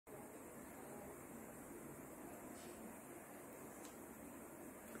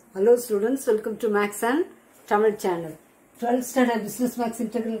Hello students, welcome to Max and Tamil channel. 12th standard Business Max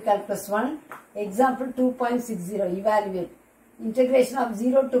Integral Calculus 1, example 2.60, evaluate. Integration of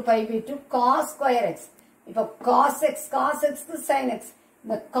 0 to pi by 2 cos square x. இப்போ cos x க்கு sin x.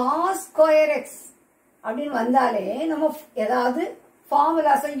 இந்த cos square x அப்படின்னு வந்தாலே நம்ம ஏதாவது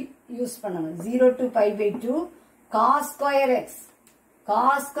formulas use பண்ணணும். 0 to pi by 2 cos square x.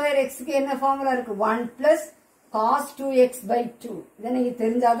 Cos square x க்கு என்ன formula இருக்கு? 1 plus cos 2x by 2. இதை நீங்க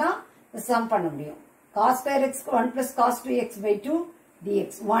தெரிஞ்சாதான் sum பண்ண முடியும். Cos square x க்கு 1 plus cos 2x by 2 dx.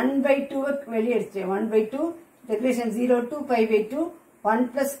 1 by 2 வெளியே எடுத்து 1 by 2 integration 0 to pi by 2 1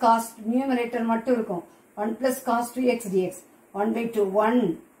 plus cos numerator மட்டும் இருக்கும். 1 plus cos 2x dx. 1 by 2 1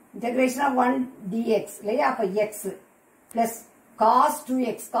 integration of 1 dx இல்லையா? அப்ப x plus cos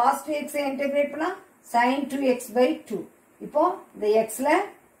 2x. Cos 2x integrate பண்ணா sin 2x by 2. இப்போ இந்த x ல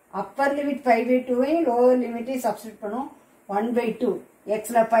upper limit pi by 2 lower limit substitute பண்ணும். 1 by 2 x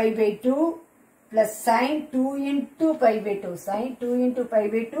ல pi by 2 plus sin 2 into pi by 2 sin 2 into pi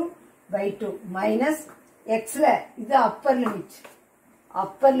by 2 by 2 minus x ல இது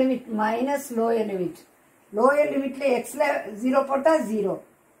upper limit minus lower limit ல x ல 0 போட்டா 0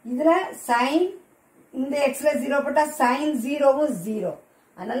 இதுல sin இந்த x ல 0 போட்டா sin 0 வும் 0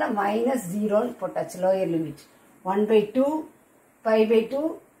 அதனால minus 0 போட்டாச்சு lower limit 1 by 2 pi by 2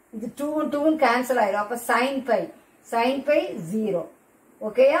 இது 2 cancel ஆயிரும் அப்ப sin pi 0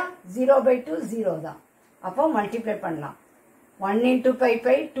 ஓகேயா 0 by 2 0 தான் அப்போ மல்டிப்ளை பண்ணலாம் 1 into pi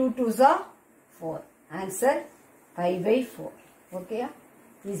 2 2s are 4 answer pi by 4 ஓகேயா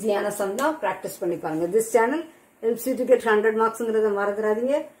ஈஸியான சம் தான் பிராக்டிஸ் பண்ணி பாருங்க this channel helps you to get 100 marks ங்கறத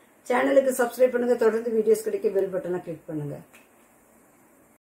மறந்துடாதீங்க சேனலுக்கு சப்ஸ்கிரைப் பண்ணுங்க தொடர்ந்து வீடியோஸ் கிடைக்க பெல் பட்டனை கிளிக் பண்ணுங்க